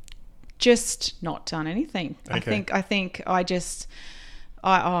 Just not done anything. Okay. I think I just,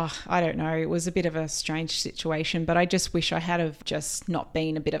 I don't know. It was a bit of a strange situation, but I just wish I had have just not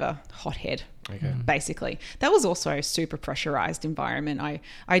been a bit of a hothead. Okay. Basically, that was also a super pressurized environment. I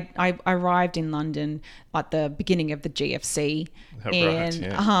arrived in London at the beginning of the GFC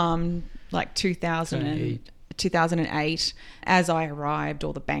in like 2008. As I arrived,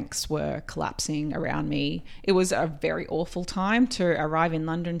 all the banks were collapsing around me. It was a very awful time to arrive in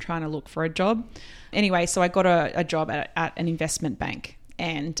London trying to look for a job. Anyway, so I got a job at an investment bank,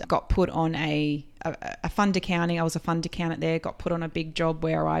 and got put on a fund accounting. I was a fund accountant there, got put on a big job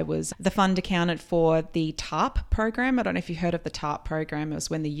where I was the fund accountant for the TARP program. I don't know if you heard of the TARP program. It was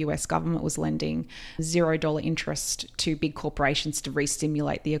when the US government was lending $0 interest to big corporations to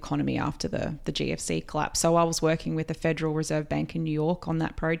re-stimulate the economy after the GFC collapse. So I was working with the Federal Reserve Bank in New York on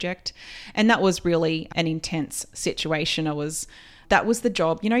that project. And that was really an intense situation. That was the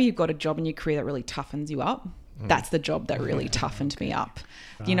job. You've got a job in your career that really toughens you up. That's the job that really toughened me up.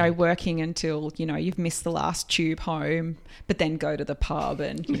 Working until, you've missed the last tube home, but then go to the pub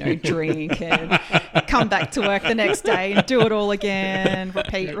and, drink and come back to work the next day and do it all again,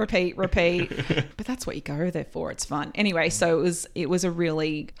 repeat. But that's what you go there for. It's fun. Anyway, so it was a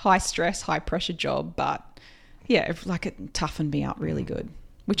really high stress, high pressure job, but yeah, it toughened me up really good,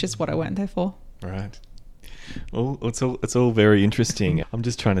 which is what I went there for. Right. Well, it's all very interesting. I'm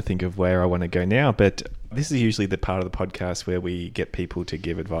just trying to think of where I want to go now, but this is usually the part of the podcast where we get people to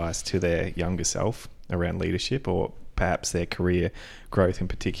give advice to their younger self around leadership, or perhaps their career growth in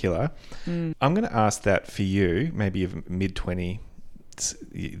particular. I'm going to ask that for you, maybe your mid-20s.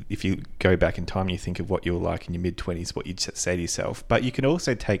 If you go back in time, you think of what you were like in your mid-20s, what you'd say to yourself. But you can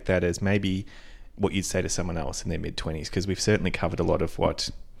also take that as maybe what you'd say to someone else in their mid-20s, because we've certainly covered a lot of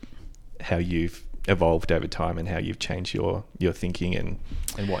how you've evolved over time and how you've changed your thinking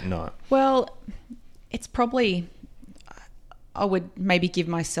and whatnot? Well, it's probably, I would maybe give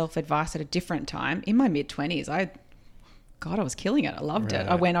myself advice at a different time. In my mid-20s, I was killing it. I loved it.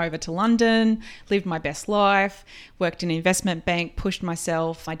 I went over to London, lived my best life, worked in an investment bank, pushed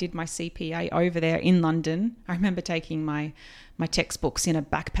myself. I did my CPA over there in London. I remember taking my textbooks in a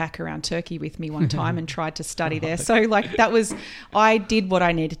backpack around Turkey with me one time and tried to study there. So like I did what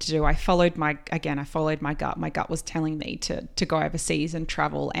I needed to do. I followed my gut. My gut was telling me to go overseas and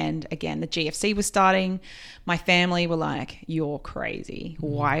travel. And again, the GFC was starting. My family were like, "You're crazy.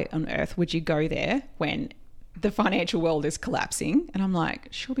 Why on earth would you go there when the financial world is collapsing?" And I'm like,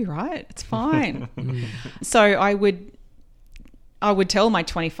 "She'll be right. It's fine." So I would tell my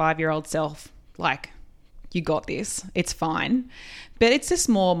 25-year-old self, like, "You got this. It's fine." But it's just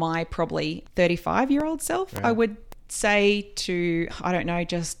more my probably 35-year-old self. Right. I would say to, I don't know,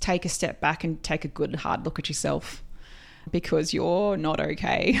 just take a step back and take a good hard look at yourself, because you're not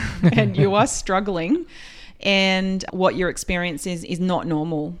okay and you are struggling, and what your experience is not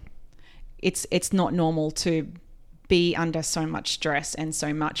normal. It's not normal to be under so much stress and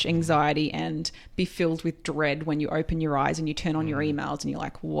so much anxiety and be filled with dread when you open your eyes and you turn on your emails and you're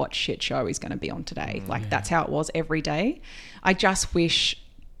like, what shit show is going to be on today? Like, that's how it was every day. I just wish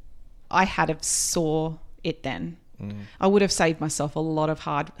I had have saw it then. I would have saved myself a lot of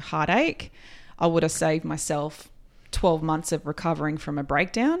heartache. I would have saved myself 12 months of recovering from a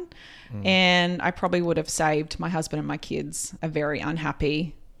breakdown. And I probably would have saved my husband and my kids a very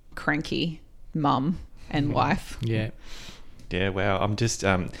unhappy, cranky mum and wife. Yeah, wow. I'm just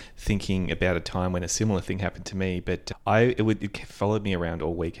thinking about a time when a similar thing happened to me, but it followed me around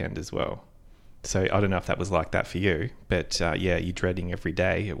all weekend as well. So I don't know if that was like that for you, but you're dreading every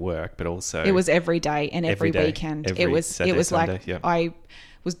day at work, but also it was every day and every weekend. It was Sunday, like I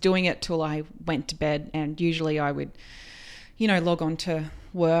was doing it till I went to bed, and usually I would, log on to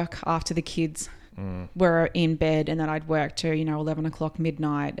work after the kids were in bed, and then I'd work to 11 o'clock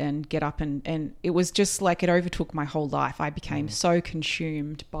midnight and get up, and it was just like it overtook my whole life. I became so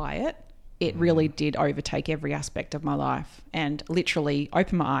consumed by it. It really did overtake every aspect of my life, and literally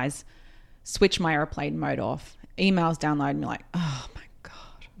open my eyes, switch my airplane mode off, emails download, and be like, oh my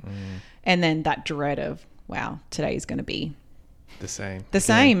God. And then that dread of, wow, today is going to be the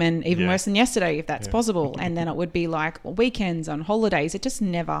same and even worse than yesterday, if that's possible. And then it would be like weekends, on holidays. It just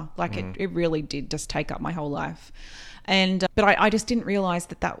never, like it really did just take up my whole life. And but I just didn't realize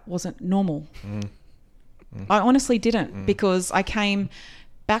that wasn't normal. I honestly didn't, because I came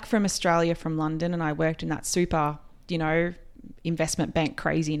back from Australia, from London, and I worked in that super, investment bank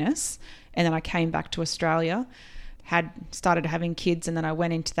craziness. And then I came back to Australia, had started having kids, and then I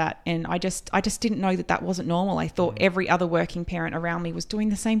went into that, and I just didn't know that wasn't normal. I thought every other working parent around me was doing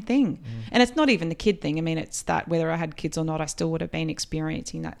the same thing. And it's not even the kid thing. I mean, it's that whether I had kids or not, I still would have been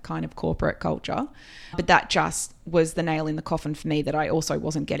experiencing that kind of corporate culture. But that just was the nail in the coffin for me, that I also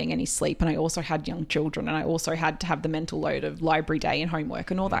wasn't getting any sleep, and I also had young children, and I also had to have the mental load of library day and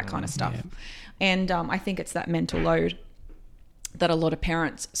homework and all that kind of stuff. And I think it's that mental load that a lot of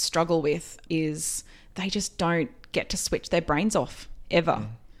parents struggle with, is they just don't get to switch their brains off ever.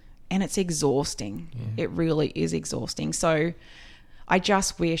 And it's exhausting. It really is exhausting. So I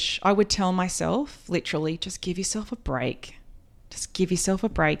just wish I would tell myself, literally, just give yourself a break. Just give yourself a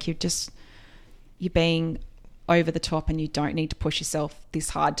break. You're being over the top, and you don't need to push yourself this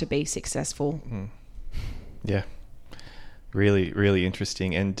hard to be successful. Yeah. Really, really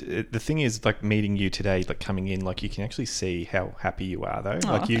interesting. And the thing is, like, meeting you today, like coming in, like, you can actually see how happy you are, though.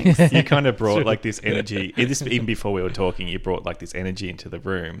 Like you kind of brought like this energy. This, even before we were talking, you brought like this energy into the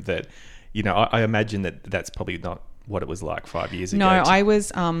room that, I imagine that's probably not what it was like 5 years ago. No, I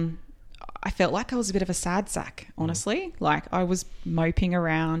was. I felt like I was a bit of a sad sack, honestly. Like, I was moping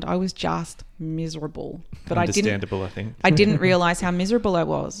around. I was just miserable. But understandable, I think. I didn't realize how miserable I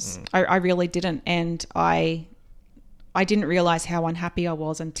was. I really didn't, and I didn't realize how unhappy I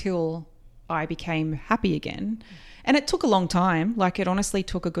was until I became happy again. And it took a long time. Like, it honestly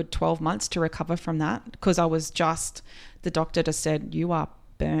took a good 12 months to recover from that, because I was just, the doctor just said, you are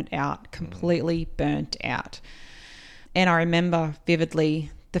burnt out, completely burnt out. And I remember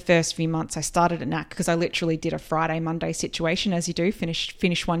vividly the first few months I started at NAC, because I literally did a Friday, Monday situation, as you do,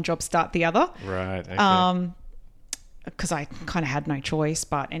 finish one job, start the other. Right. Okay. Because I kind of had no choice.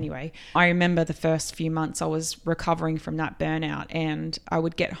 But anyway, I remember the first few months I was recovering from that burnout, and I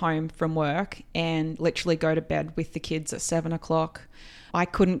would get home from work and literally go to bed with the kids at 7 o'clock. I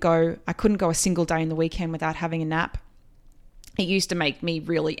couldn't go a single day in the weekend without having a nap. it used to make me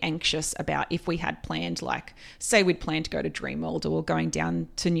really anxious about if we had planned, like, say we'd planned to go to Dreamworld or going down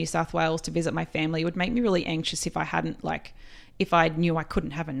to New South Wales to visit my family. It would make me really anxious if I hadn't, like, if I knew I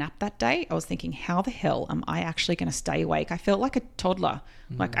couldn't have a nap that day. I was thinking, how the hell am I actually going to stay awake? I felt like a toddler.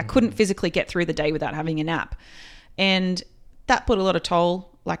 Like, I couldn't physically get through the day without having a nap. And that put a lot of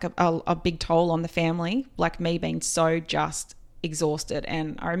toll, like a big toll on the family, like me being so just exhausted.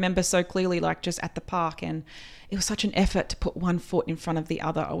 And I remember so clearly, like, just at the park, and it was such an effort to put one foot in front of the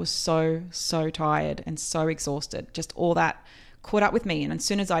other. I was so tired and so exhausted. Just all that caught up with me. And as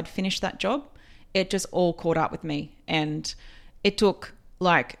soon as I'd finished that job, it just all caught up with me. And it took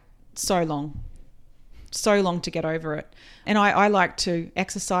like so long to get over it. And I like to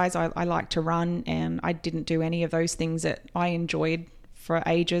exercise. I like to run, and I didn't do any of those things that I enjoyed for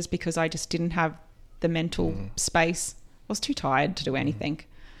ages because I just didn't have the mental space. I was too tired to do anything.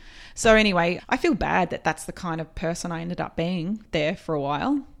 So anyway, I feel bad that that's the kind of person I ended up being there for a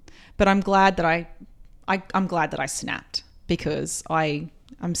while. But I'm glad that I'm glad that I snapped, because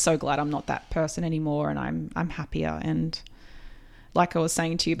I'm so glad I'm not that person anymore, and I'm happier. And like I was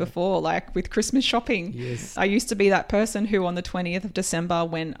saying to you before, like with Christmas shopping, Yes. I used to be that person who on the 20th of December,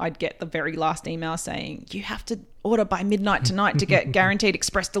 when I'd get the very last email saying, you have to order by midnight tonight to get guaranteed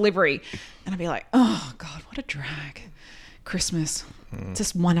express delivery. And I'd be like, oh God, what a drag. Christmas.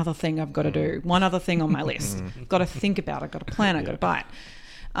 Just one other thing I've got to do. One other thing on my list. Got to think about it. Got to plan it. Got to buy it.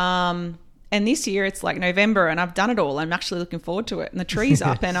 And this year it's like November and I've done it all. I'm actually looking forward to it. And the tree's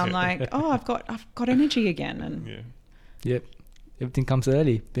up and I'm like, oh, I've got energy again. And Yep. Everything comes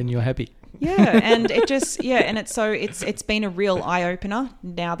early, then you're happy. yeah, and it just and it's been a real eye opener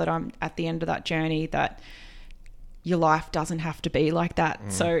now that I'm at the end of that journey, that your life doesn't have to be like that.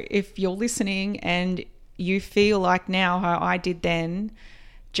 So if you're listening and you feel like now how I did then,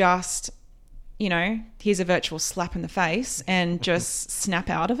 just, here's a virtual slap in the face and just snap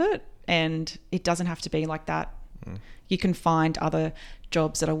out of it, and it doesn't have to be like that. You can find other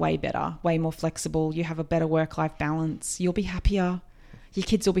jobs that are way better, way more flexible. You have a better work-life balance. You'll be happier. Your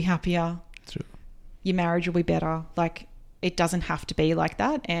kids will be happier. True. Your marriage will be better. Like, it doesn't have to be like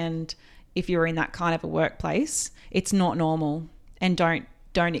that. And if you're in that kind of a workplace, it's not normal, and don't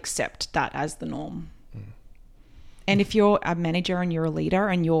accept that as the norm. And if you're a manager and you're a leader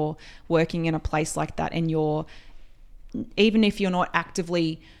and you're working in a place like that, and even if you're not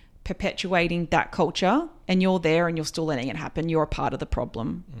actively perpetuating that culture and you're there and you're still letting it happen, you're a part of the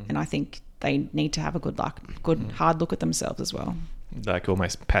problem. And I think they need to have a good hard look at themselves as well. Like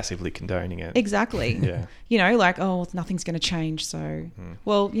almost passively condoning it. Exactly. Yeah. Like, oh, nothing's going to change. So,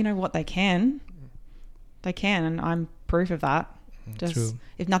 well, you know what? They can, and I'm proof of that. Just True.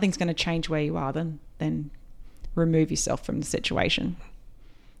 If nothing's going to change where you are, then remove yourself from the situation.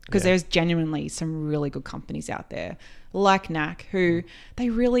 Because there's genuinely some really good companies out there like NAC who they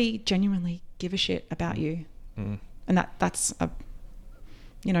really genuinely give a shit about you. And that's a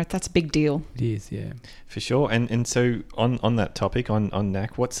big deal. It is, yeah. For sure. And so on that topic, on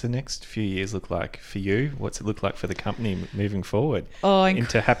NAC, what's the next few years look like for you? What's it look like for the company moving forward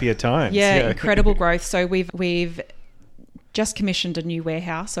into happier times? Yeah, incredible growth. So we've just commissioned a new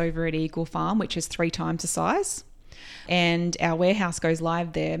warehouse over at Eagle Farm, which is 3 times the size. And our warehouse goes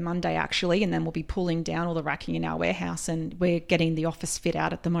live there Monday, actually, and then we'll be pulling down all the racking in our warehouse, and we're getting the office fit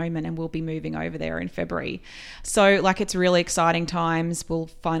out at the moment, and we'll be moving over there in February. So, like, it's really exciting times. We'll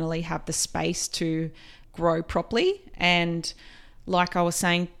finally have the space to grow properly. And like I was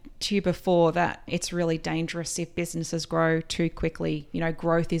saying to you before, that it's really dangerous if businesses grow too quickly.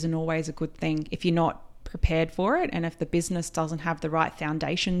 Growth isn't always a good thing if you're not prepared for it, and if the business doesn't have the right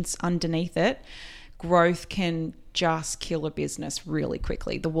foundations underneath it. Growth can just kill a business really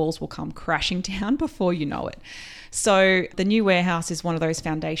quickly. The walls will come crashing down before you know it. So the new warehouse is one of those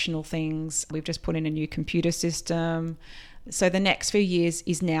foundational things. We've just put in a new computer system. So the next few years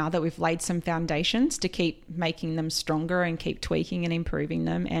is now that we've laid some foundations to keep making them stronger and keep tweaking and improving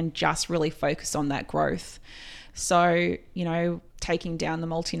them, and just really focus on that growth. So, taking down the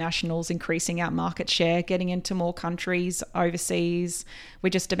multinationals, increasing our market share, getting into more countries overseas. We're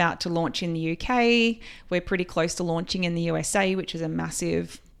just about to launch in the UK. We're pretty close to launching in the USA, which is a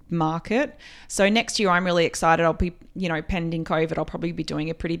massive market. So next year, I'm really excited. I'll be, pending COVID, I'll probably be doing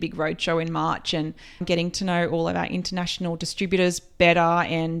a pretty big roadshow in March and getting to know all of our international distributors better,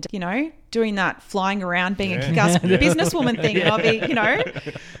 and, doing that flying around, being a kick-ass businesswoman thing. And I'll be,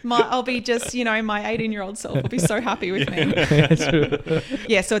 I'll be just, my 18-year-old self will be so happy with me.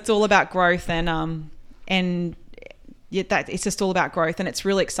 Yeah, so it's all about growth, and it's just all about growth, and it's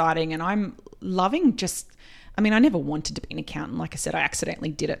really exciting. And I'm I mean, I never wanted to be an accountant. Like I said, I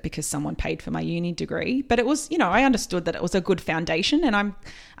accidentally did it because someone paid for my uni degree. But it was, you know, I understood that it was a good foundation, and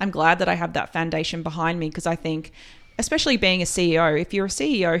I'm glad that I have that foundation behind me, because I think, especially being a CEO, if you're a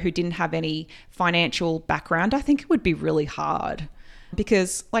CEO who didn't have any financial background, I think it would be really hard.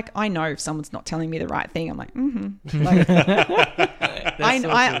 Because, like, I know if someone's not telling me the right thing, I'm like, like,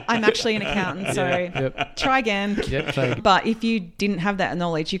 I'm actually an accountant, so try again. Yep, try again. But if you didn't have that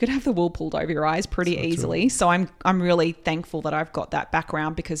knowledge, you could have the wool pulled over your eyes pretty easily. So I'm really thankful that I've got that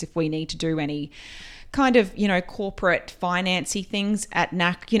background, because if we need to do any kind of, you know, corporate financy things at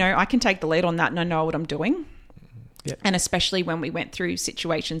NAC, you know, I can take the lead on that and I know what I'm doing. Yep. And especially when we went through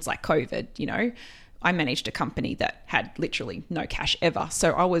situations like COVID, you know, I managed a company that had literally no cash ever.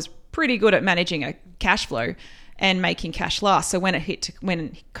 So I was pretty good at managing a cash flow and making cash last. So when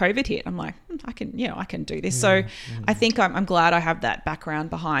COVID hit, I'm like, I can do this. So I think I'm glad I have that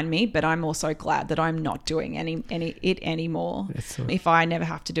background behind me, but I'm also glad that I'm not doing it anymore. If I never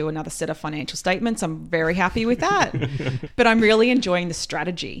have to do another set of financial statements, I'm very happy with that. But I'm really enjoying the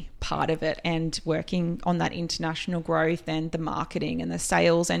strategy part of it, and working on that international growth and the marketing and the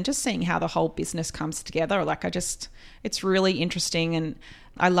sales, and just seeing how the whole business comes together. Like, it's really interesting, and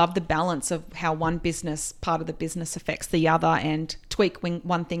I love the balance of how one part of the business affects the other, and tweak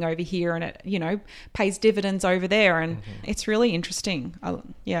one thing over here and it, you know, pays dividends over there. And it's really interesting.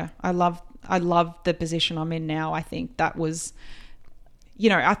 I love the position I'm in now. I think that was, you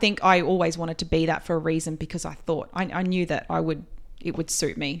know, I think I always wanted to be that for a reason, because I thought I knew that it would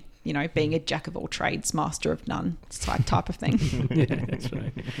suit me, you know, being a jack of all trades, master of none type of thing. Yeah, that's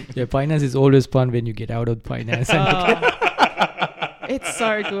right. Yeah, finance is always fun when you get out of finance. It's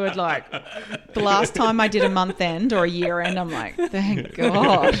so good. Like, the last time I did a month end or a year end, I'm like, thank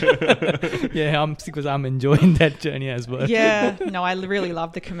God. Yeah, because I'm enjoying that journey as well. Yeah, no, I really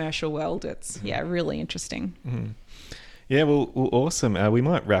love the commercial world. It's really interesting. Yeah, well, awesome. We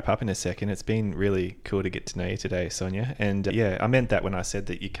might wrap up in a second. It's been really cool to get to know you today, Sonia. And I meant that when I said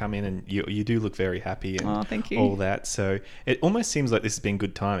that you come in and you do look very happy and thank you. all that. So it almost seems like this has been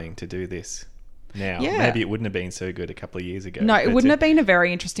good timing to do this now. Yeah. Maybe it wouldn't have been so good a couple of years ago. No, it wouldn't have been a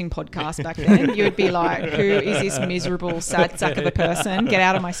very interesting podcast back then. You would be like, who is this miserable, sad sack of a person? Get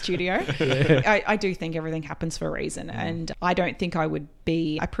out of my studio. Yeah. I do think everything happens for a reason. And I don't think I would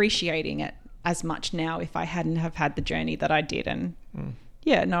be appreciating it as much now if I hadn't have had the journey that I did. And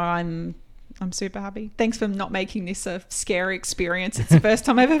I'm super happy. Thanks for not making this a scary experience. It's the first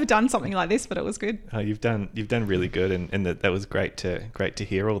time I've ever done something like this, but it was good. You've done really good, and that was great to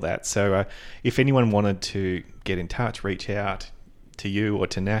hear all that. So if anyone wanted to get in touch, reach out to you or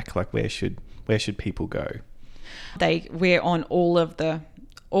to NAC, like where should people go? We're on all of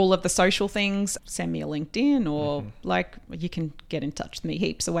the social things. Send me a LinkedIn, or like, you can get in touch with me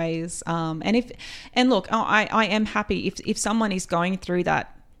heaps of ways. And look, I am happy if someone is going through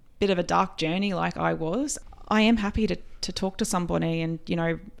that bit of a dark journey like I was, I am happy to talk to somebody, and, you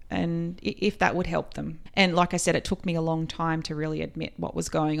know, and if that would help them. And like I said, it took me a long time to really admit what was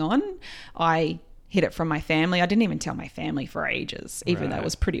going on. I hid it from my family. I didn't even tell my family for ages, even though it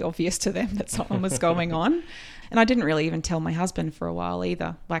was pretty obvious to them that something was going on. And I didn't really even tell my husband for a while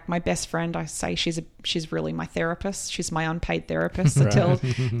either. Like, my best friend, I say she's really my therapist. She's my unpaid therapist to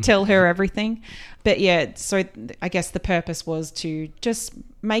tell her everything. But yeah, so I guess the purpose was to just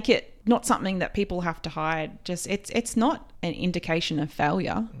make it not something that people have to hide. Just it's not an indication of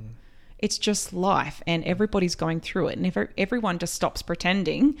failure. It's just life, and everybody's going through it. And if everyone just stops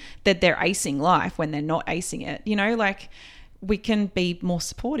pretending that they're acing life when they're not acing it, you know, like, we can be more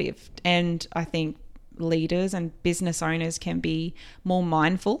supportive. And I think leaders and business owners can be more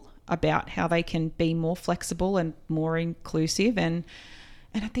mindful about how they can be more flexible and more inclusive. And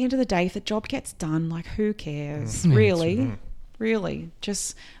at the end of the day, if the job gets done, like, who cares? Really?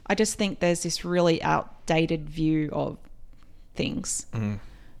 I just think there's this really outdated view of things.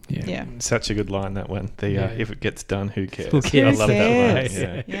 Yeah. Such a good line, that one. If it gets done, who cares? Who cares? I love that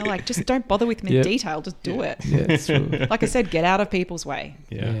line. Yeah, like, just don't bother with me in detail, just do it. Yeah, it's true. Like I said, get out of people's way.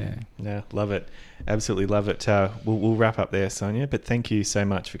 Yeah, love it. Absolutely love it. We'll wrap up there, Sonia, but thank you so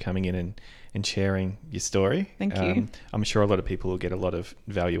much for coming in and sharing your story. Thank you. I'm sure a lot of people will get a lot of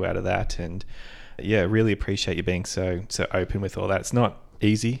value out of that, and really appreciate you being so open with all that. It's not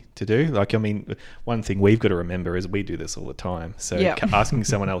easy to do. Like, I mean, one thing we've got to remember is we do this all the time. So asking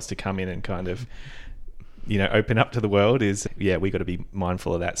someone else to come in and kind of, you know, open up to the world is, we got to be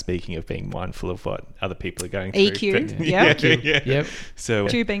mindful of that. Speaking of being mindful of what other people are going through. EQ. Yep. So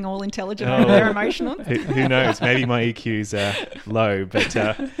you being all intelligent over there, emotional. Who knows? Maybe my EQ's low, but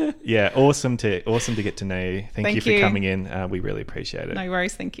awesome to get to know you. Thank you for coming in. We really appreciate it. No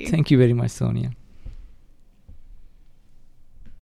worries. Thank you. Thank you very much, Sonia.